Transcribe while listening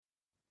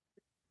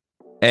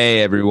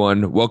Hey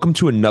everyone, welcome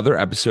to another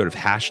episode of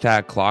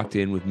Hashtag Clocked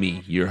In with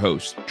me, your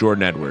host,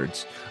 Jordan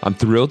Edwards. I'm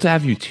thrilled to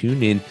have you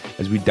tune in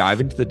as we dive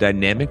into the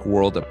dynamic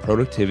world of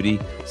productivity,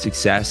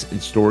 success,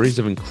 and stories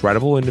of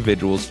incredible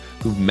individuals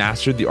who've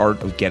mastered the art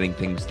of getting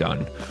things done.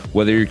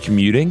 Whether you're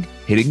commuting,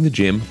 hitting the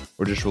gym,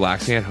 or just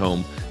relaxing at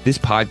home, this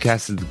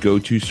podcast is the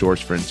go-to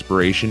source for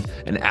inspiration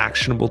and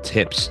actionable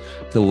tips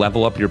to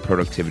level up your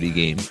productivity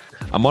game.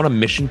 I'm on a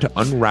mission to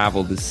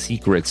unravel the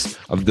secrets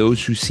of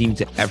those who seem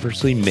to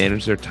effortlessly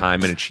manage their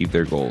time and achieve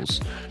their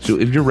goals. So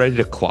if you're ready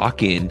to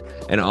clock in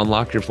and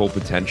unlock your full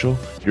potential,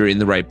 you're in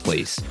the right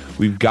place.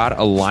 We've got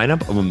a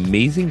lineup of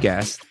amazing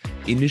guests,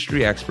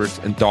 industry experts,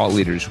 and thought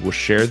leaders who will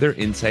share their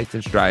insights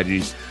and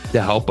strategies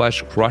to help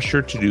us crush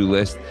your to-do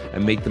list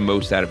and make the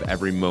most out of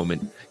every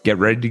moment. Get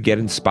ready to get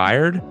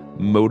inspired,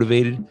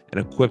 motivated,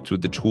 and equipped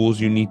with the tools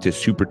you need to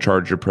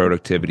supercharge your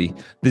productivity.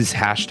 This is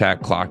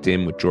Hashtag Clocked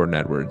In with Jordan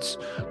Edwards.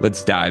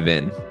 Let's dive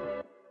in.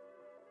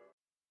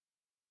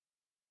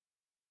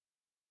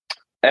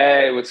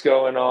 Hey, what's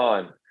going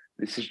on?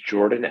 This is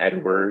Jordan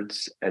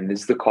Edwards, and this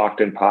is the Clocked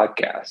In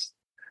podcast.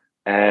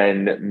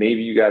 And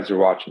maybe you guys are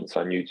watching this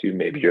on YouTube,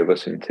 maybe you're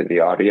listening to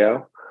the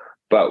audio,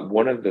 but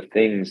one of the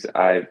things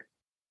I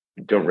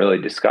don't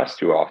really discuss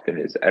too often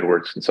is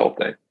Edwards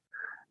Consulting.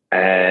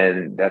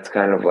 And that's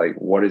kind of like,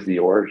 what is the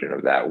origin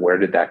of that? Where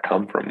did that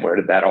come from? Where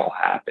did that all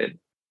happen?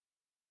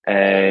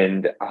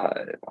 And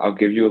I'll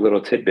give you a little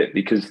tidbit,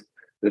 because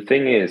the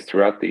thing is,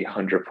 throughout the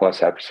 100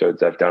 plus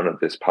episodes I've done of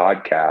this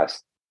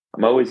podcast,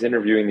 I'm always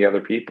interviewing the other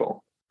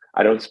people.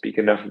 I don't speak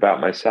enough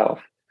about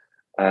myself.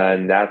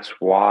 And that's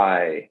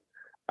why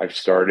I've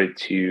started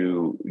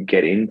to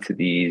get into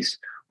these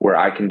where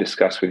I can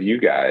discuss with you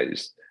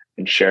guys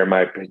and share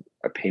my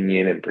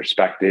opinion and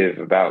perspective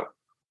about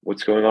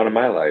what's going on in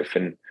my life.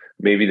 And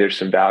maybe there's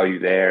some value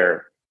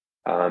there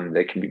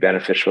that can be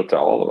beneficial to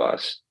all of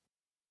us.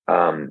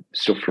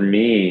 So for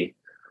me,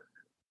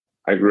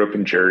 I grew up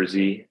in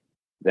Jersey,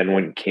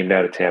 then came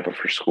down to Tampa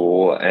for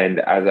school.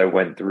 And as I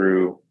went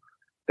through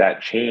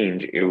that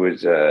change, it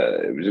was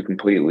a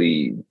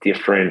completely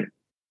different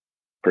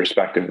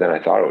perspective than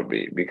I thought it would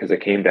be, because I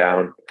came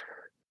down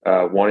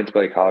wanting to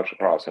play college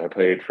lacrosse, and I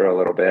played for a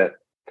little bit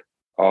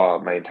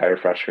my entire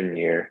freshman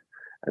year.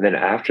 And then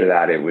after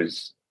that, it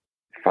was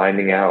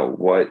finding out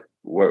what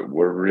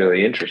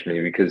really interested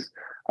me, because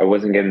I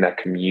wasn't getting that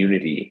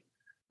community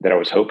that I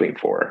was hoping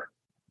for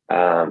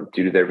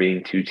due to there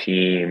being two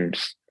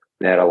teams.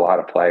 They had a lot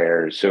of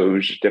players, so it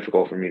was just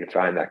difficult for me to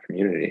find that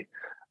community.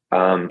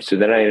 So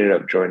then I ended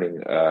up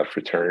joining a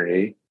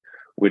fraternity,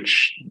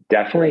 which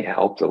definitely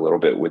helped a little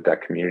bit with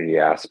that community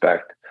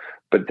aspect.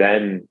 But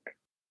then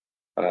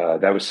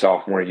that was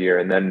sophomore year.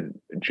 And then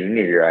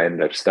junior year, I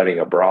ended up studying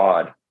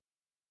abroad.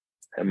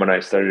 And when I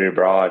studied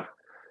abroad,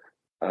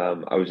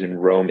 I was in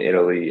Rome,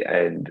 Italy,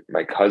 and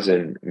my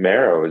cousin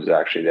Mara was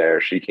actually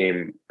there. She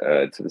came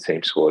to the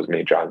same school as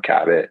me, John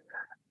Cabot.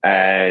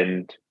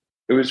 And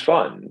it was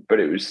fun, but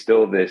it was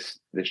still this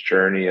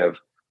journey of,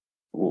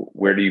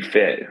 where do you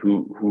fit?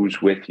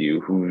 Who's with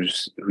you?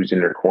 Who's in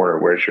your corner?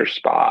 Where's your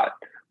spot?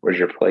 Where's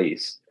your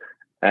place?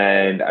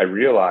 And I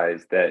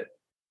realized that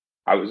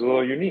I was a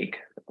little unique.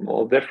 I'm a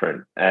little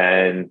different.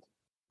 And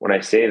when I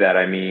say that,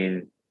 I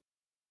mean,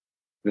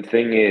 the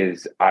thing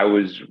is, I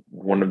was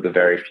one of the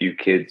very few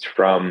kids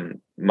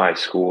from my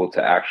school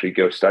to actually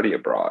go study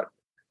abroad,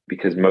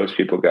 because most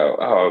people go,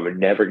 oh, I would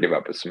never give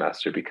up a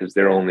semester, because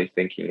they're only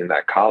thinking in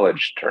that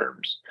college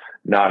terms,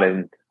 not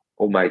in,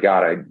 oh my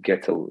God, I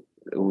get to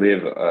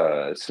live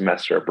a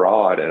semester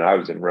abroad. And I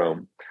was in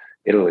Rome,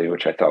 Italy,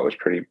 which I thought was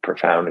pretty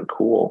profound and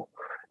cool.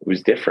 It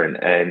was different.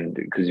 And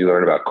because you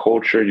learn about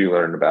culture, you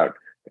learn about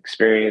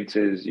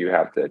experiences, you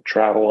have to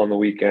travel on the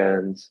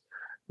weekends.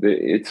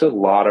 It's a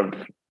lot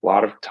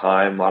of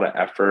time, a lot of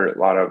effort, a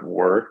lot of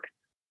work.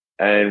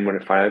 And when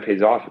it finally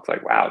pays off, it's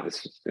like, wow,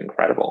 this is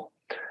incredible.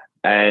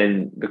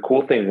 And the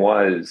cool thing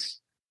was,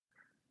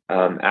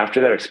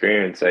 after that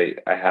experience, I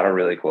had a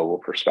really global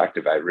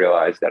perspective. I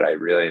realized that I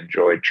really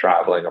enjoyed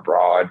traveling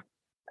abroad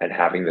and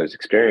having those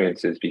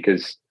experiences,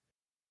 because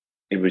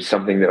it was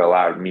something that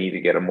allowed me to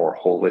get a more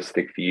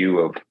holistic view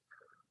of,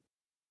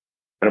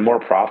 and a more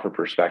proper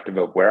perspective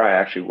of, where I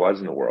actually was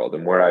in the world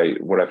and what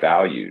I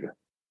valued.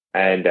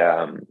 And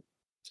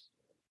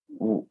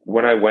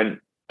when I went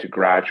to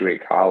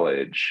graduate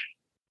college,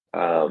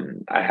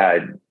 I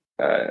had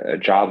a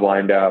job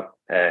lined up,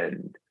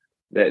 and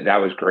that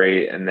was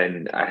great. And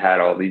then I had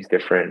all these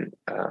different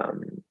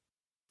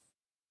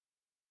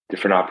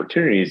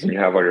opportunities, and you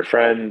have all your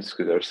friends,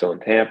 because I was still in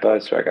Tampa,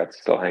 so I got to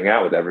still hang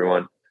out with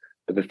everyone.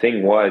 But the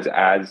thing was,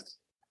 as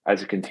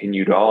it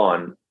continued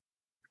on,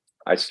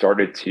 I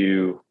started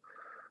to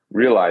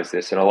realize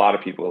this, and a lot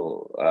of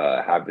people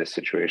have this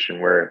situation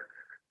where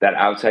that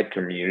outside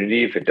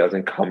community, if it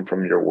doesn't come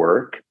from your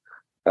work,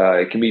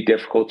 it can be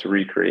difficult to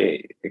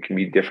recreate. It can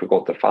be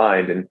difficult to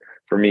find. And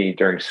for me,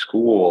 during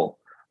school,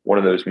 one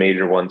of those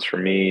major ones for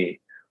me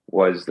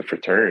was the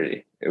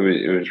fraternity. It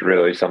was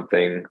really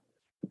something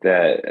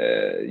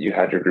that you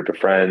had your group of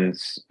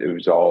friends. It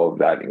was all of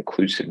that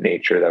inclusive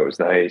nature that was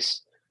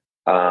nice.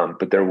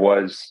 But there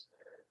was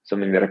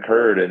something that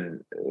occurred.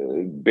 And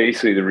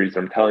basically, the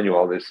reason I'm telling you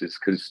all this is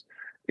because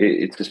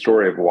it's the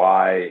story of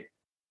why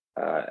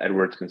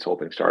Edwards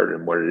Consulting started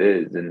and what it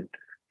is. And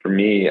for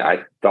me, I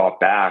thought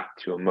back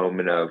to a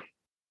moment of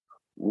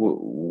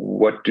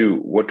what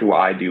do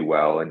I do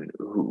well, and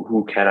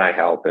who can I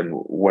help, and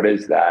what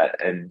is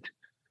that? And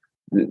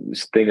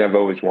this thing I've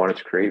always wanted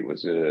to create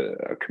was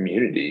a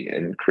community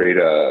and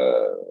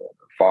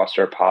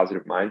foster a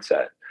positive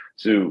mindset.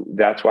 So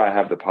that's why I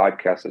have the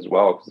podcast as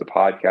well, because the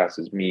podcast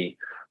is me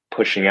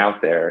pushing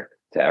out there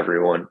to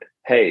everyone.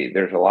 Hey,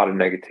 there's a lot of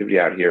negativity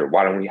out here.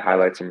 Why don't we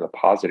highlight some of the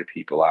positive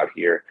people out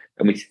here,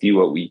 and we see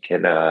what we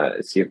can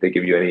see if they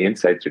give you any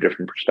insights or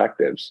different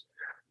perspectives.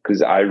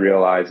 Because I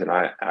realize, and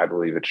I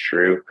believe it's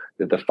true,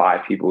 that the 5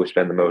 people we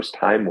spend the most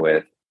time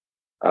with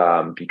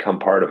become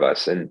part of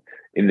us. And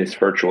in this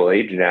virtual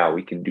age now,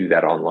 we can do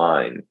that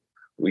online.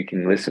 We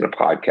can listen to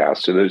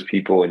podcasts. So those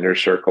people in your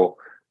circle,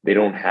 they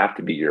don't have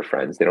to be your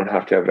friends. They don't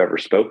have to have ever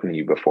spoken to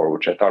you before,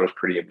 which I thought was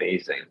pretty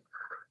amazing.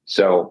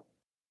 So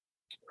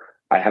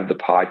I have the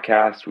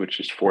podcast, which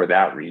is for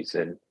that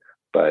reason.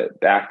 But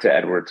back to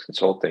Edwards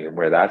Consulting and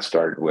where that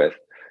started with,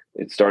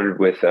 it started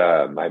with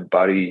my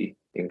buddy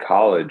in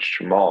college,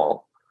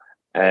 Jamal.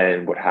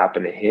 And what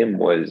happened to him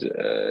was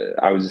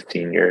I was a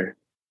senior,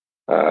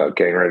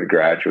 getting ready to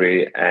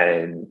graduate,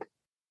 and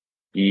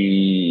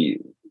he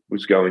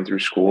was going through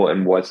school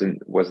and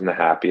wasn't the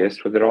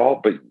happiest with it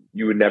all. But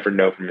you would never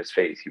know from his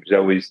face. He was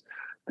always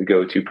the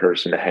go-to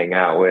person to hang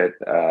out with.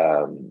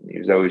 He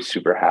was always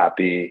super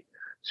happy,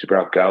 super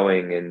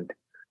outgoing, and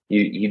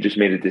he just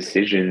made a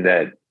decision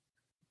that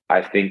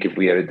I think if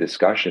we had a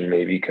discussion,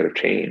 maybe could have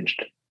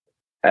changed.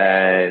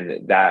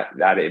 And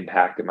that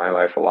impacted my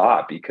life a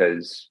lot,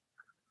 because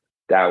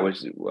that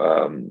was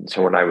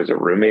someone I was a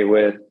roommate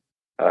with,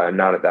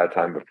 not at that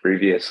time, but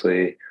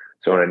previously,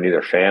 someone I knew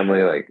their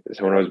family, like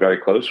someone I was very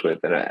close with,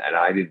 and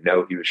I didn't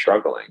know he was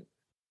struggling.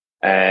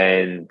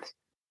 And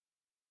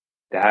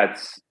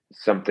that's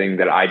something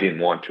that I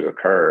didn't want to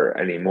occur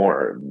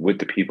anymore with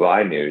the people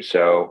I knew.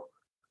 So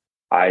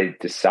I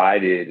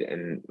decided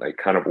and like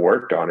kind of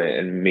worked on it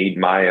and made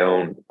my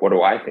own, what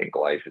do I think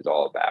life is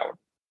all about?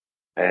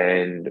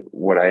 And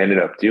what I ended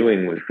up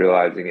doing was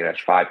realizing it has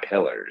 5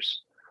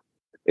 pillars.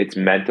 It's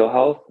mental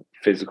health,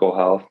 physical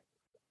health,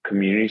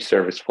 community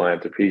service,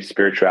 philanthropy,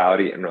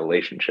 spirituality, and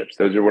relationships.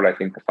 Those are what I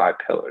think the 5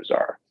 pillars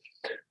are.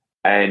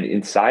 And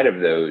inside of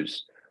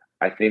those,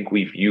 I think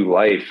we view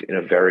life in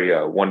a very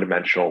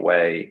one-dimensional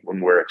way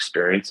when we're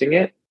experiencing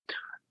it.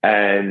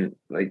 And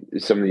like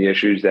some of the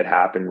issues that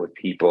happen with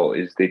people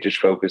is they just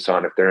focus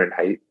on if they're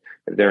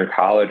in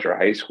college or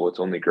high school, it's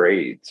only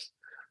grades.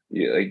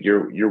 Like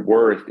your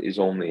worth is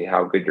only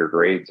how good your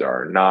grades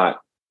are,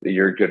 not that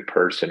you're a good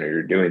person or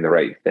you're doing the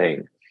right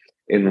thing.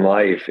 In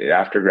life,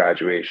 after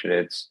graduation,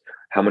 it's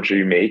how much are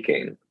you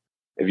making?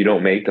 If you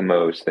don't make the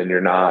most, then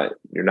you're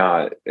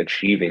not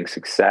achieving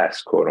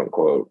success, quote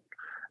unquote.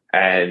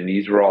 And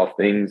these were all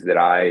things that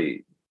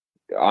I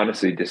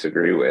honestly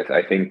disagree with.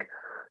 I think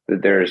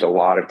that there's a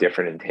lot of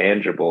different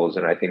intangibles,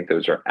 and I think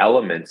those are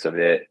elements of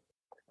it,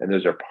 and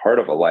those are part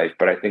of a life.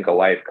 But I think a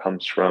life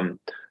comes from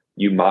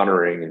you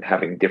monitoring and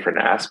having different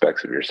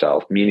aspects of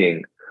yourself,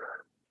 meaning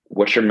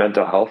what's your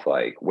mental health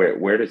like?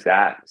 Where does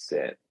that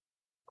sit?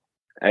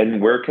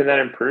 And where can that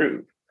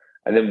improve?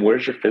 And then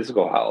where's your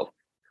physical health?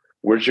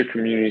 Where's your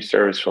community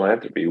service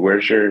philanthropy?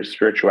 Where's your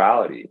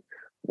spirituality?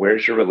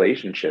 Where's your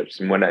relationships?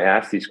 And when I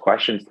ask these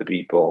questions to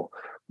people,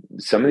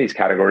 some of these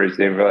categories,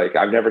 they were like,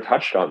 I've never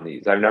touched on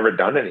these. I've never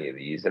done any of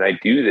these. And I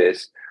do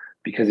this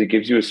because it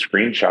gives you a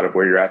screenshot of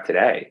where you're at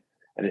today.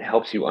 And it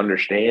helps you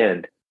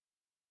understand,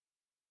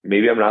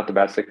 maybe I'm not the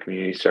best at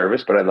community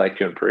service, but I'd like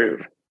to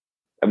improve.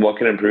 And what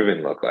can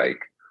improving look like?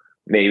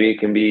 Maybe it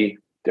can be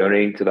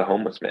donating to the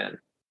homeless man.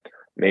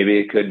 Maybe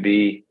it could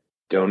be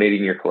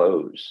donating your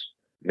clothes.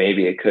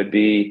 Maybe it could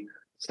be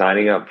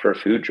signing up for a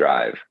food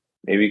drive.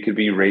 Maybe it could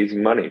be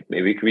raising money.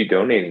 Maybe it could be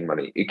donating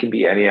money. It can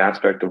be any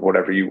aspect of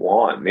whatever you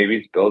want. Maybe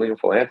it's building a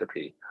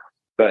philanthropy.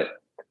 But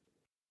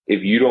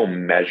if you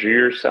don't measure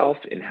yourself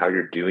in how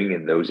you're doing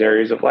in those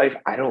areas of life,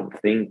 I don't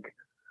think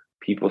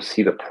people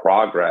see the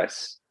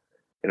progress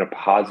in a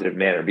positive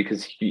manner.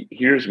 Because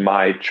here's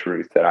my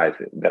truth that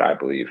I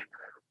believe.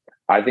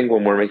 I think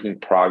when we're making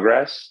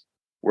progress,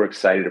 we're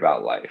excited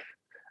about life.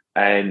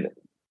 And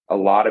a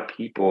lot of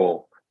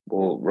people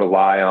will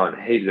rely on,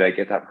 hey, did I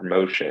get that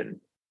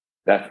promotion?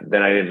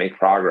 Then I didn't make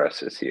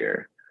progress this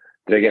year.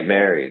 Did I get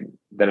married?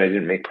 Then I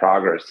didn't make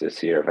progress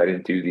this year if I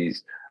didn't do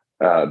these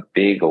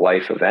big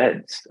life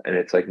events. And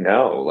it's like,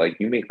 no, like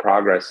you make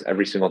progress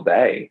every single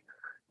day.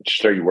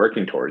 Just are you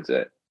working towards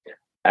it?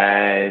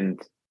 And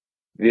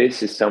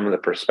this is some of the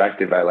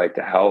perspective I like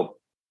to help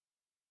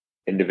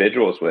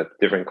individuals with,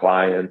 different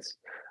clients.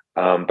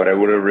 But I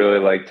would have really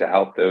liked to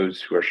help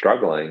those who are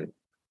struggling.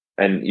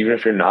 And even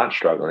if you're not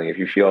struggling, if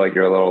you feel like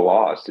you're a little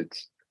lost,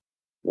 it's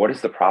what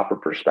is the proper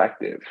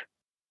perspective?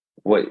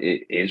 What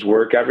is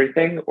work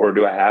everything? Or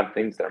do I have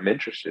things that I'm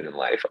interested in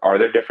life? Are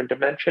there different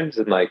dimensions?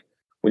 And like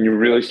when you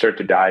really start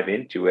to dive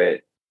into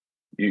it,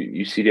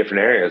 you see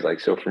different areas. Like,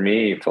 so for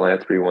me,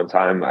 philanthropy, one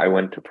time I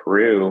went to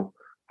Peru,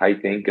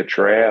 hiking a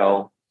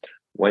trail,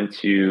 went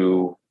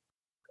to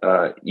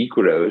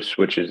Iquitos,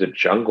 which is a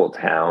jungle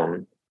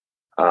town.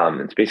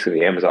 It's basically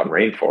the Amazon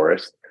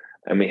rainforest.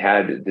 And we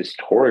had this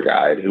tour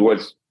guide who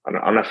was an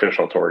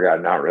unofficial tour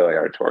guide, not really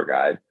our tour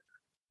guide.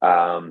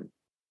 Um,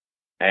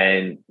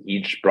 and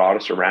he just brought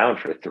us around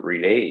for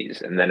 3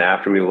 days. And then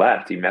after we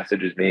left, he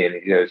messages me and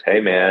he goes, "Hey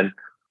man,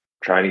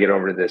 trying to get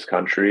over to this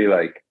country.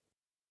 Like,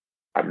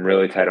 I'm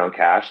really tight on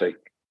cash. Like,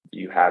 do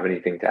you have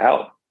anything to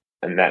help?"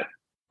 And that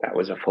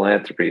was a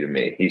philanthropy to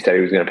me. He said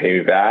he was going to pay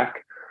me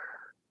back.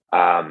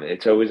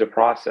 It's always a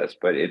process,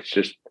 but it's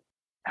just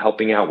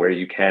helping out where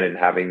you can and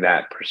having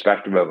that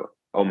perspective of,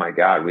 oh my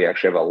God, we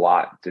actually have a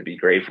lot to be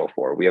grateful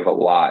for. We have a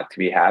lot to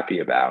be happy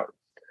about.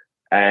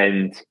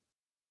 And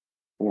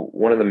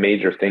one of the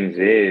major things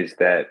is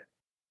that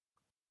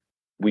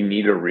we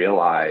need to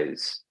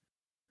realize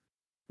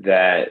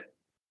that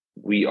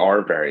we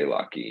are very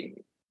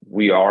lucky.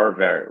 We are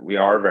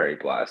very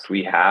blessed.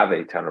 We have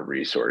a ton of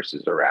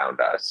resources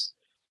around us.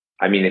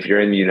 I mean, if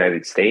you're in the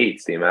United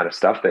States, the amount of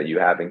stuff that you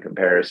have in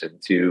comparison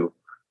to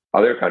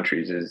other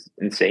countries is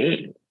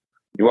insane.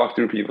 You walk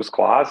through people's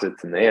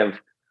closets and they have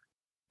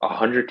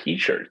 100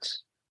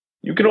 t-shirts.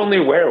 You can only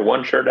wear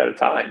one shirt at a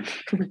time.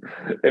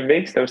 It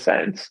makes no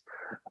sense.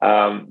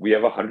 We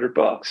have 100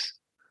 books.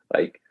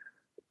 Like,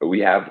 we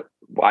have,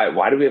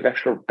 why do we have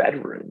extra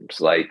bedrooms?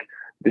 Like,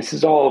 this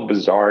is all a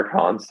bizarre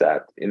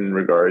concept in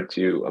regard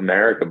to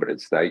America, but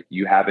it's like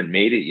you haven't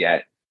made it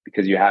yet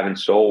because you haven't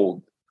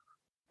sold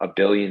 $1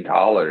 billion,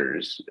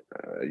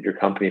 your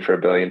company for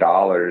 $1 billion,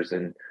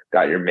 and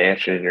got your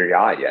mansion and your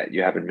yacht yet.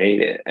 You haven't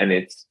made it. And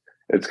it's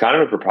kind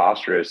of a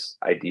preposterous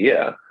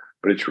idea,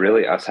 but it's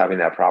really us having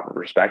that proper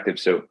perspective.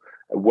 So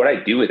what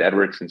I do with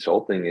Edwards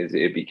Consulting is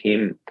it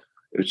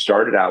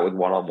started out with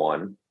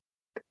one-on-one,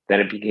 then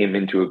it became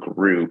into a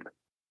group.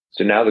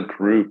 So now the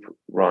group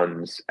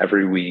runs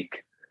every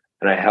week,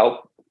 and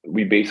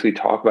we basically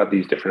talk about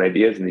these different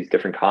ideas and these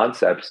different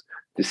concepts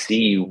to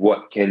see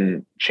what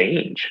can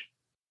change,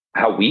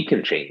 how we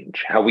can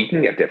change, how we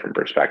can get different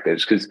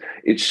perspectives. Because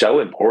it's so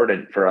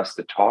important for us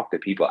to talk to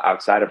people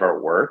outside of our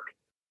work,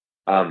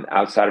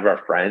 outside of our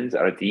friends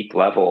at a deep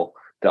level,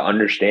 to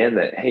understand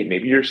that, hey,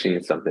 maybe you're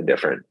seeing something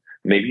different.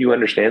 Maybe you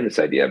understand this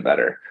idea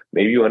better.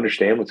 Maybe you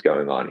understand what's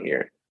going on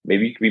here.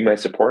 Maybe you could be my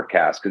support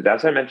cast. Because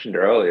as I mentioned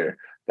earlier,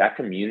 that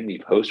community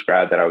post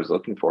grad that I was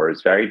looking for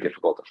is very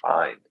difficult to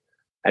find.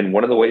 And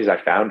one of the ways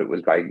I found it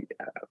was by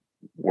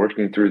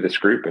working through this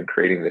group and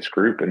creating this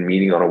group and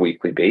meeting on a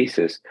weekly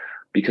basis,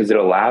 because it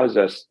allows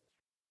us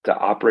to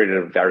operate at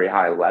a very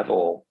high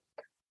level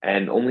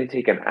and only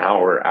take an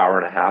hour, hour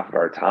and a half of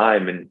our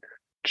time, and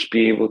just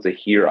be able to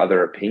hear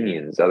other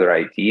opinions, other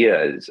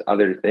ideas,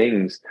 other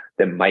things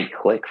that might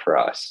click for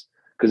us.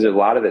 Because a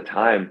lot of the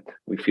time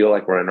we feel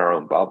like we're in our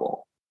own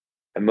bubble.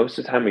 And most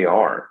of the time we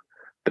are.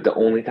 But the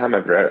only time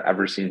I've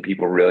ever seen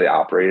people really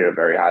operate at a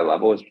very high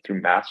level is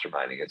through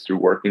masterminding. It's through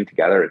working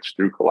together. It's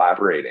through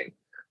collaborating.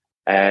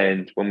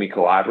 And when we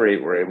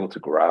collaborate, we're able to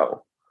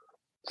grow.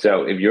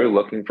 So if you're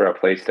looking for a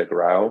place to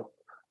grow,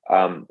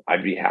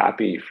 I'd be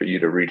happy for you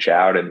to reach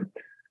out and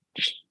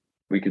just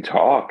we could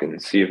talk and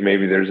see if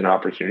maybe there's an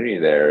opportunity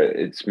there.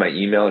 My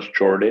email is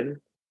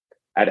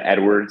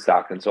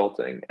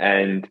jordan@edwards.consulting.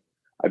 And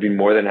I'd be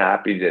more than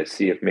happy to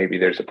see if maybe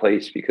there's a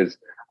place, because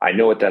I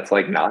know what that's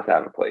like not to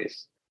have a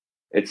place.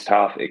 It's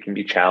tough. It can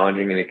be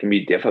challenging and it can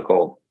be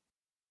difficult.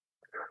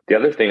 The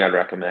other thing I'd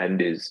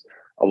recommend is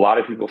a lot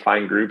of people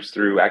find groups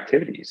through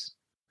activities.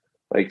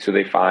 Like, so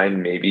they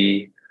find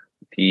maybe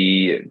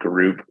the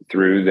group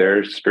through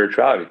their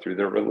spirituality, through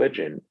their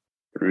religion,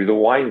 through the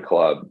wine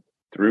club,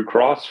 through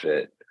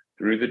CrossFit,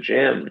 through the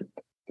gym,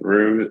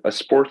 through a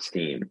sports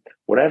team,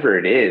 whatever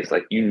it is.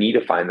 Like, you need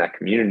to find that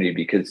community,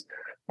 because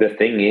the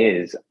thing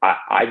is,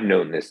 I've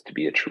known this to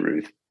be a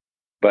truth,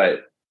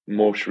 but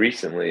most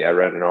recently I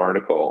read an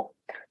article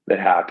that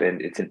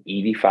happened. It's an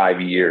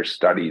 85-year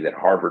study that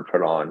Harvard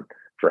put on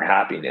for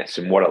happiness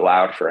and what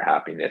allowed for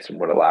happiness and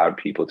what allowed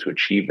people to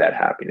achieve that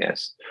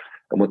happiness.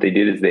 And what they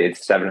did is they had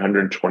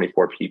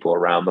 724 people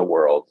around the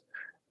world,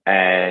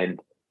 and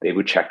they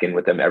would check in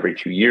with them every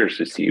 2 years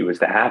to see who was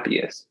the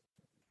happiest.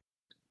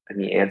 And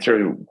the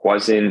answer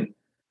wasn't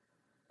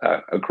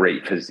a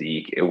great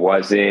physique. It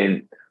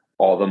wasn't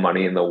all the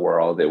money in the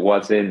world. It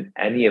wasn't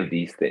any of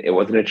these things. It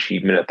wasn't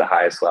achievement at the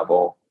highest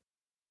level.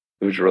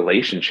 It was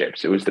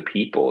relationships. It was the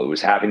people. It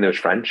was having those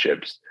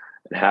friendships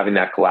and having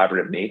that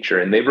collaborative nature.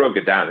 And they broke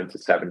it down into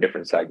 7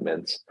 different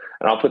segments.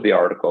 And I'll put the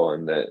article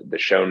in the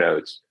show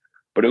notes.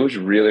 But it was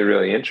really,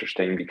 really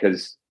interesting,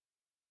 because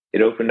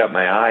it opened up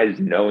my eyes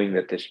knowing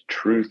that this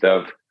truth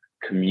of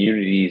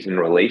communities and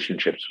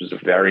relationships was a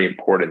very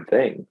important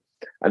thing.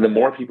 And the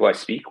more people I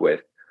speak with,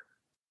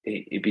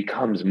 it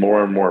becomes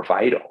more and more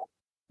vital,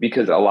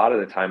 because a lot of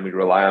the time we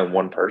rely on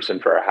one person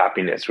for our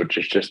happiness, which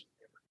is just,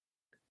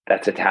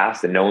 that's a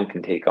task that no one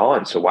can take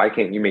on. So why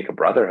can't you make a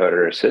brotherhood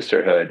or a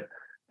sisterhood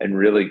and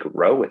really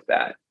grow with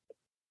that?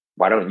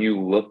 Why don't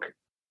you look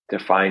to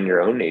find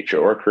your own nature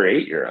or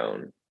create your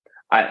own?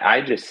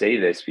 I just say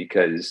this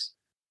because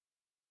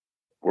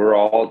we're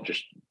all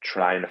just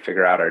trying to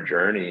figure out our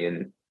journey.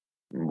 And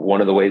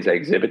one of the ways I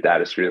exhibit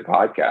that is through the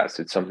podcast.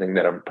 It's something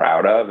that I'm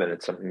proud of, and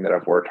it's something that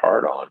I've worked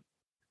hard on.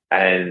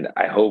 And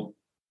I hope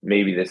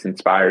maybe this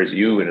inspires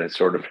you in a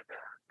sort of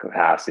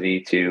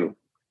capacity to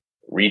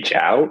reach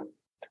out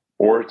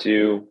or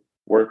to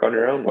work on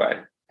your own way.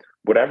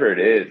 Whatever it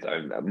is,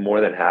 I'm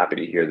more than happy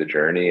to hear the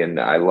journey. And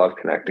I love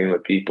connecting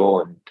with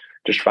people and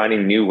just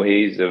finding new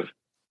ways of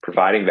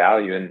providing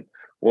value. And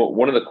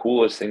one of the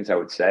coolest things I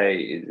would say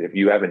is, if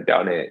you haven't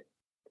done it,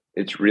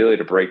 it's really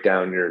to break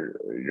down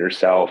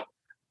yourself,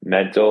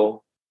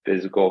 mental,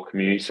 physical,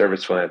 community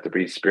service,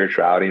 philanthropy,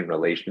 spirituality, and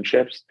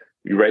relationships.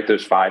 You write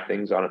those 5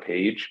 things on a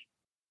page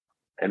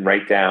and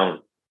write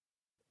down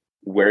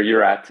where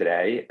you're at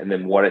today and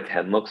then what a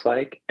 10 looks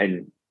like,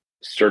 and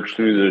search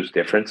through those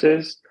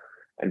differences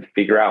and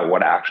figure out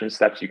what action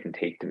steps you can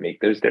take to make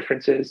those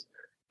differences.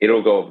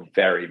 It'll go a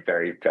very,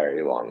 very,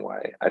 very long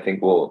way. I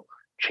think will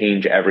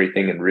change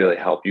everything and really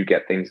help you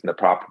get things in the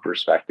proper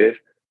perspective,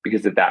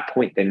 because at that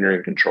point, then you're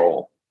in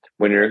control.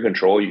 When you're in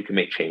control, you can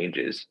make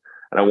changes.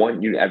 And I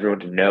want everyone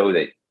to know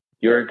that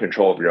you're in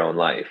control of your own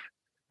life.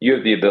 You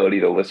have the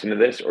ability to listen to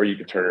this, or you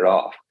can turn it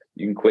off.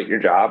 You can quit your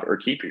job or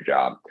keep your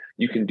job.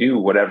 You can do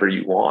whatever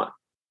you want.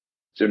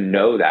 So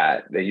know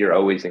that you're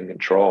always in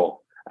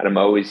control, and I'm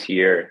always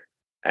here,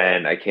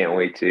 and I can't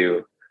wait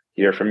to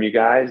hear from you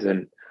guys.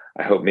 And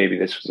I hope maybe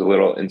this was a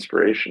little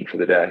inspiration for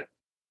the day.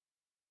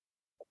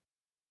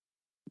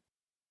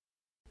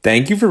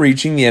 Thank you for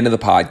reaching the end of the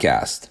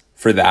podcast.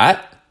 For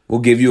that, we'll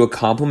give you a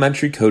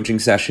complimentary coaching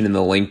session in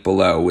the link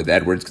below with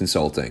Edwards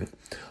Consulting.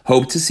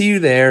 Hope to see you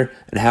there,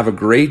 and have a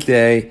great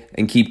day,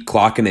 and keep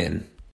clocking in.